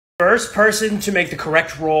First person to make the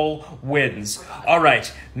correct roll wins. All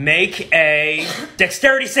right, make a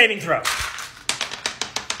dexterity saving throw.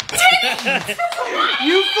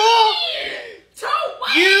 You fool!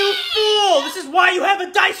 You fool! This is why you have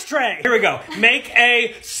a dice tray. Here we go. Make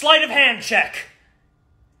a sleight of hand check.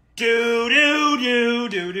 Do do do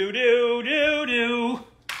do do do do do.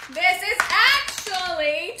 This is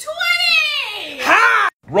actually 20! Ha!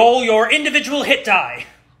 Roll your individual hit die.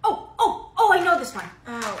 Oh, I know this one.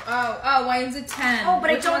 Oh, mine's a 10. Oh,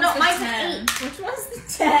 but Which I don't know. one's Mine's the an 10? Which one's the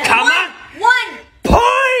 10? Come on! 1!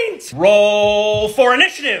 Point! Roll for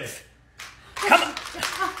initiative. Come on.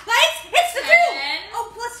 It's the 2! 10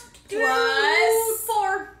 Oh, plus 2. plus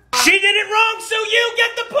 4. She did it wrong, so you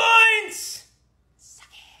get the points!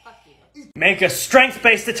 Fuck you. Make a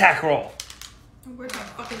strength-based attack roll. Where's my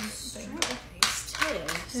fucking thing?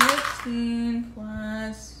 16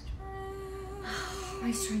 plus...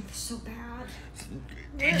 My strength is so bad.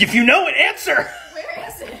 If you know it, answer. Where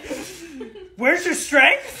is it? Where's your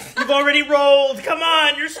strength? You've already rolled. Come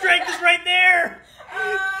on, your strength is right there.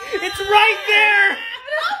 It's right there.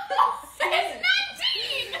 It's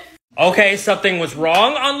 19! Okay, something was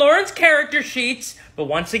wrong on Lauren's character sheets, but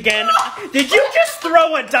once again, did you just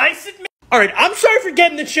throw a dice at me? All right, I'm sorry for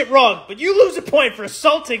getting this shit wrong, but you lose a point for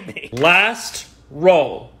assaulting me. Last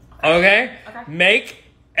roll, okay? Make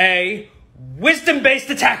a wisdom-based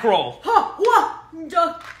attack roll.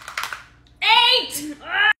 8!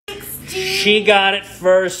 She got it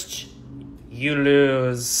first. You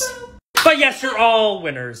lose. But yes, you're all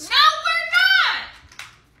winners. No, we're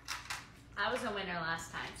not! I was a winner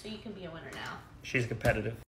last time, so you can be a winner now. She's competitive.